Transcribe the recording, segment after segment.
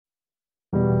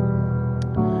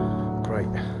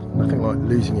Nothing like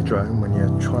losing your drone when you're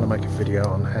trying to make a video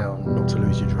on how not to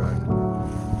lose your drone.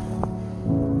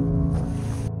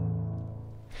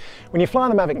 When you're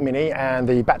flying the Mavic Mini and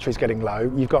the battery's getting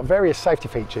low, you've got various safety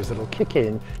features that will kick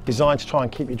in designed to try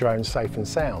and keep your drone safe and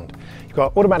sound. You've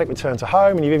got automatic return to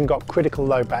home, and you've even got critical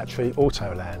low battery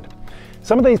Autoland.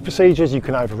 Some of these procedures you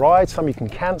can override, some you can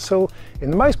cancel.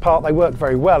 In the most part, they work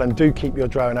very well and do keep your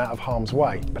drone out of harm's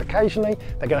way, but occasionally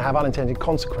they're going to have unintended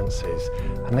consequences,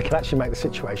 and they can actually make the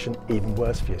situation even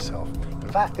worse for yourself. And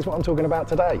that is what I'm talking about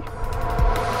today.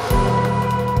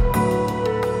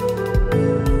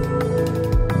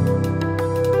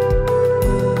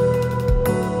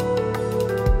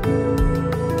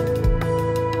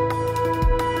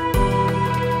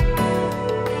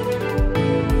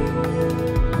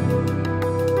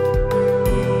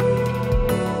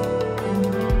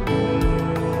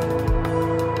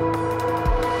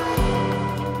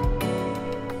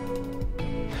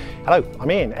 Hello,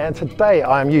 I'm Ian, and today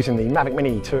I am using the Mavic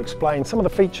Mini to explain some of the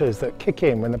features that kick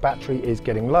in when the battery is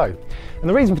getting low. And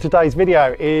the reason for today's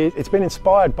video is it's been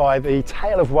inspired by the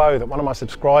tale of woe that one of my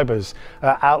subscribers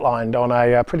outlined on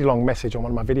a pretty long message on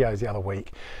one of my videos the other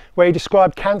week, where he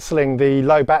described cancelling the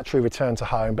low battery return to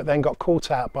home, but then got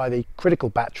caught out by the critical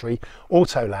battery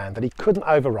Autoland that he couldn't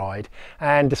override.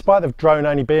 And despite the drone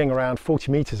only being around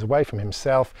 40 meters away from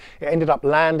himself, it ended up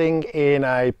landing in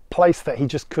a place that he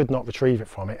just could not retrieve it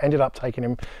from. It ended up taking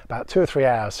him about 2 or 3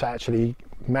 hours to actually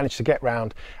manage to get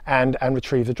round and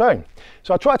retrieve the drone.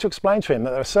 So I tried to explain to him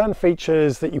that there are certain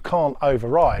features that you can't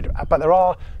override, but there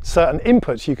are certain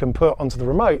inputs you can put onto the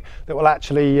remote that will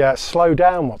actually slow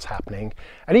down what's happening.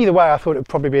 And either way, I thought it would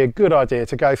probably be a good idea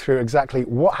to go through exactly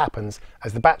what happens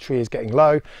as the battery is getting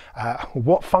low,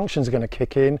 what functions are going to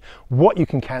kick in, what you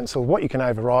can cancel, what you can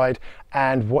override,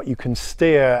 and what you can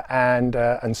steer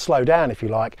and slow down, if you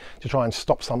like, to try and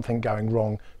stop something going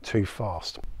wrong too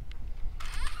fast.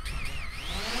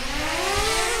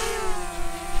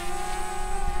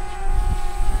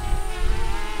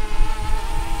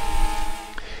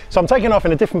 So I'm taking off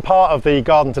in a different part of the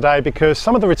garden today because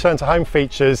some of the return to home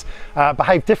features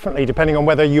behave differently depending on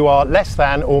whether you are less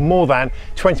than or more than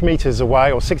 20 meters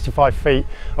away or 65 feet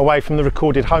away from the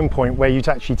recorded home point where you'd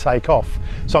actually take off.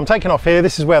 So I'm taking off here.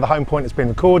 This is where the home point has been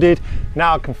recorded.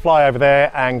 Now I can fly over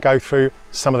there and go through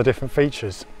some of the different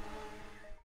features.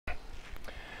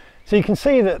 So you can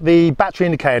see that the battery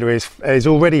indicator is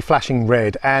already flashing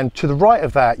red, and to the right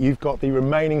of that you've got the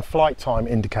remaining flight time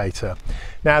indicator.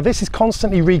 Now this is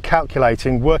constantly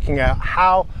recalculating, working out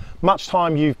how much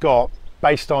time you've got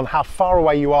based on how far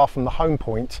away you are from the home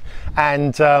point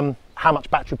and how much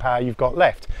battery power you've got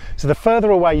left. So the further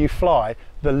away you fly,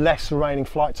 the less remaining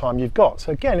flight time you've got.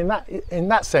 So again, in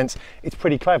that sense, it's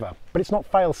pretty clever, but it's not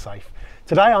fail-safe.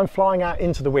 Today I'm flying out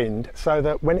into the wind so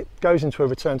that when it goes into a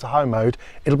return to home mode,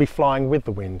 it'll be flying with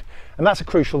the wind. And that's a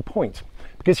crucial point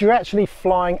because you're actually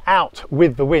flying out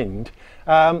with the wind.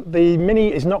 The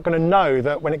Mini is not going to know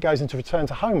that when it goes into return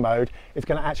to home mode, it's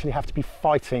going to actually have to be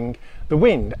fighting the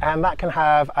wind. And that can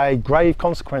have a grave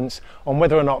consequence on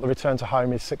whether or not the return to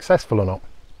home is successful or not.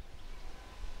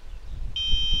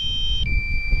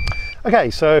 Okay,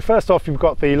 so first off, you've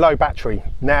got the low battery.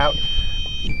 Now,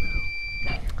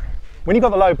 when you've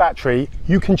got the low battery,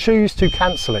 you can choose to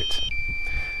cancel it.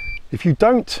 If you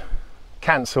don't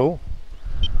cancel,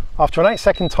 after an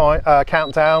 8-second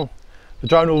countdown, the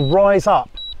drone will rise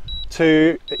up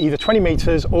to either 20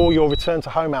 meters or your return to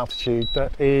home altitude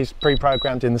that is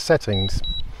pre-programmed in the settings.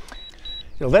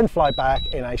 It'll then fly back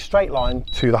in a straight line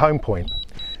to the home point.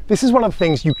 This is one of the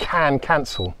things you can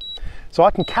cancel. So I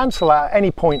can cancel at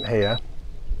any point here,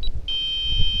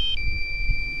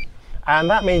 and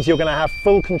that means you're going to have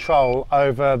full control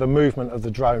over the movement of the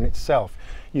drone itself.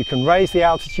 You can raise the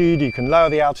altitude, you can lower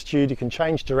the altitude, you can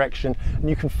change direction, and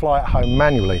you can fly at home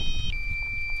manually.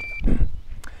 Now,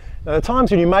 there are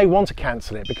times when you may want to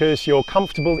cancel it because you're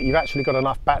comfortable that you've actually got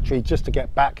enough battery just to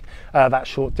get back that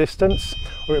short distance,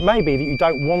 or it may be that you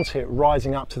don't want it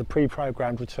rising up to the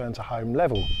pre-programmed return to home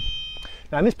level.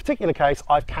 Now in this particular case,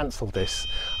 I've cancelled this.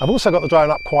 I've also got the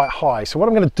drone up quite high, so what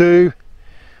I'm going to do,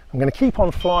 I'm going to keep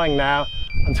on flying now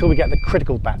until we get the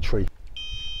critical battery.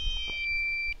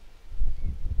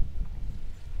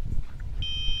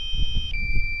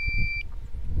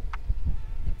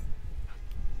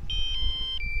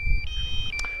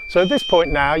 So at this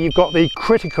point now, you've got the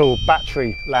critical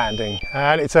battery landing,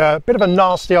 and it's a bit of a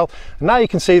nasty old, now you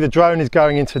can see the drone is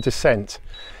going into descent.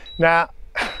 Now,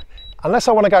 unless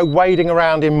I want to go wading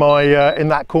around in in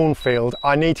that cornfield,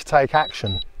 I need to take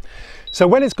action. So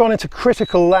when it's gone into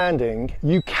critical landing,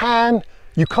 you can't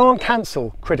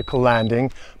cancel critical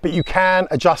landing, but you can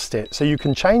adjust it. So you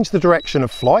can change the direction of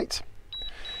flight.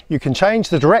 You can change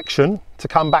the direction to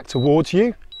come back towards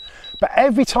you, but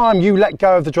every time you let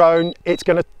go of the drone, it's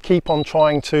going to keep on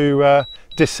trying to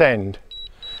descend.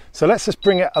 So let's just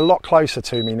bring it a lot closer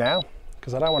to me now,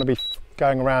 because I don't want to be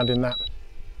going around in that.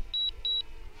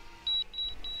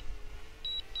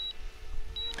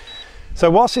 So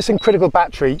whilst it's in critical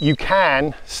battery, you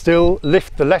can still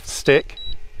lift the left stick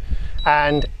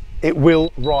and it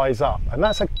will rise up. And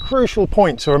that's a crucial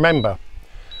point to remember.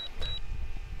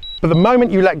 But the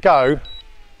moment you let go,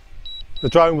 the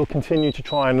drone will continue to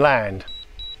try and land.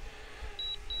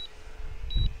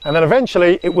 And then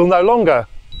eventually it will no longer.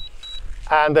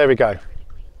 And there we go.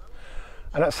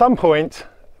 And at some point,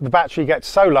 the battery gets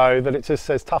so low that it just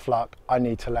says, tough luck, I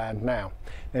need to land now.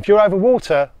 And if you're over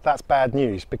water, that's bad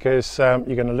news, because you're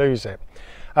going to lose it.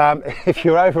 If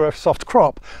you're over a soft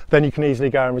crop, then you can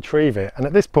easily go and retrieve it. And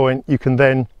at this point, you can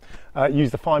then use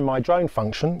the Find My Drone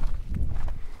function.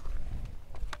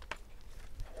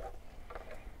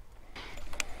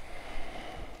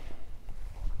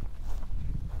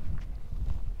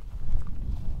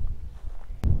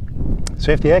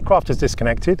 So if the aircraft is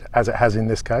disconnected, as it has in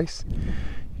this case,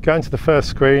 you go into the first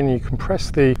screen, you can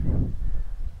press the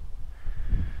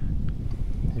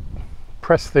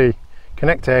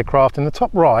connect to aircraft. In the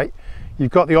top right, you've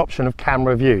got the option of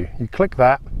camera view. You click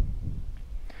that.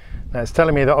 Now it's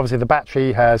telling me that obviously the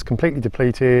battery has completely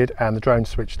depleted and the drone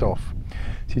switched off.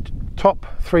 So you top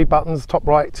three buttons, top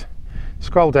right,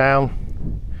 scroll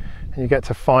down, and you get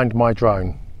to Find My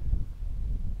Drone.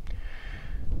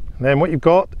 And then what you've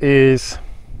got is,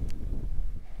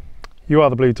 you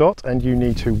are the blue dot and you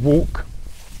need to walk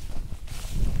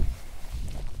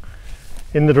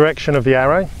in the direction of the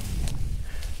arrow.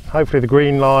 Hopefully the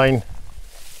green line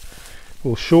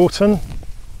will shorten.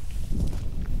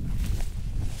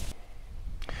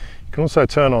 You can also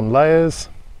turn on layers,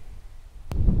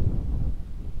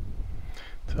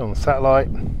 turn on the satellite.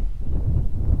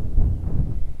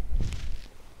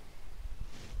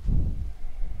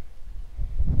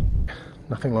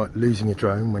 Nothing like losing your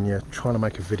drone when you're trying to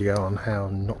make a video on how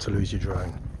not to lose your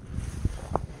drone.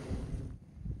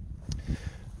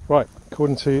 Right,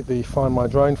 according to the Find My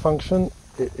Drone function,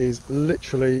 it is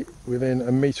literally within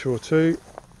a metre or two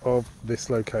of this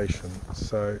location.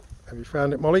 So, have you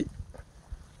found it, Molly?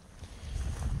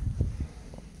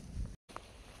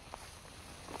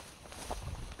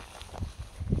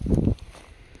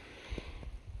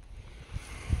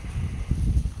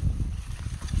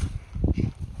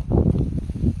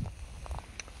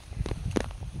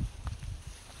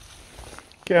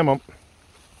 Come on.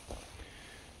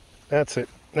 That's it.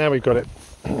 Now we've got it.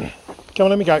 Come on,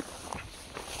 let me go.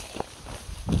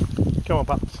 Come on,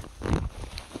 pups.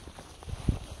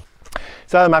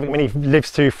 So the Mavic Mini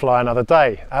lives to fly another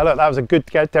day. Look, that was a good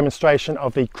demonstration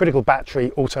of the critical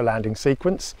battery auto landing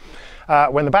sequence.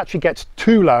 When the battery gets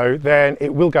too low, then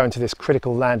it will go into this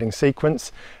critical landing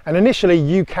sequence. And initially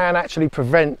you can actually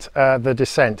prevent the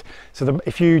descent. So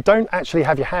if you don't actually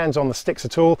have your hands on the sticks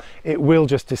at all, it will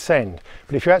just descend.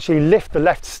 But if you actually lift the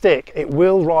left stick, it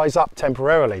will rise up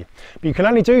temporarily. But you can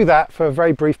only do that for a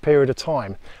very brief period of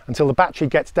time until the battery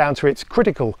gets down to its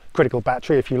critical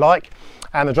battery, if you like,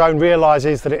 and the drone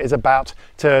realizes that it is about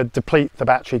to deplete the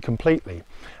battery completely.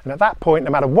 And at that point,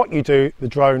 no matter what you do, the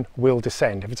drone will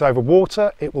descend. If it's over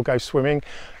water, it will go swimming.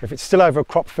 If it's still over a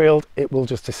crop field, it will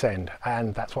just descend.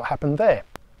 And that's what happened there.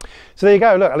 So there you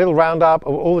go, look, a little roundup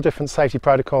of all the different safety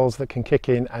protocols that can kick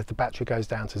in as the battery goes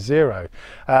down to zero.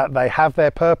 They have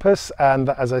their purpose, and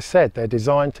as I said, they're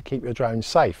designed to keep your drone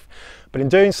safe. But in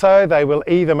doing so, they will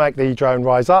either make the drone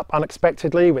rise up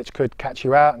unexpectedly, which could catch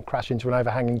you out and crash into an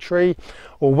overhanging tree,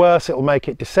 or worse, it will make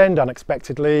it descend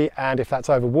unexpectedly, and if that's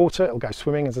over water, it'll go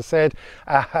swimming, as I said,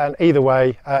 and either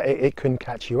way, it can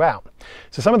catch you out.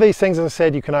 So some of these things, as I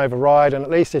said, you can override, and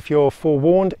at least if you're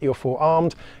forewarned, you're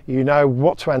forearmed, you know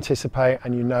what to anticipate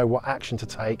and you know what action to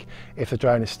take if the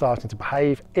drone is starting to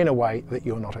behave in a way that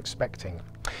you're not expecting.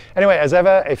 Anyway, as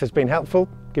ever, if it's been helpful,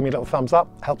 give me a little thumbs up,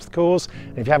 helps the cause.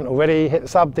 And if you haven't already, hit the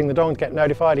sub, ding the dong to get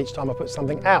notified each time I put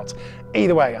something out.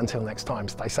 Either way, until next time,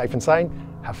 stay safe and sane,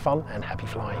 have fun and happy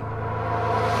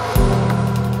flying.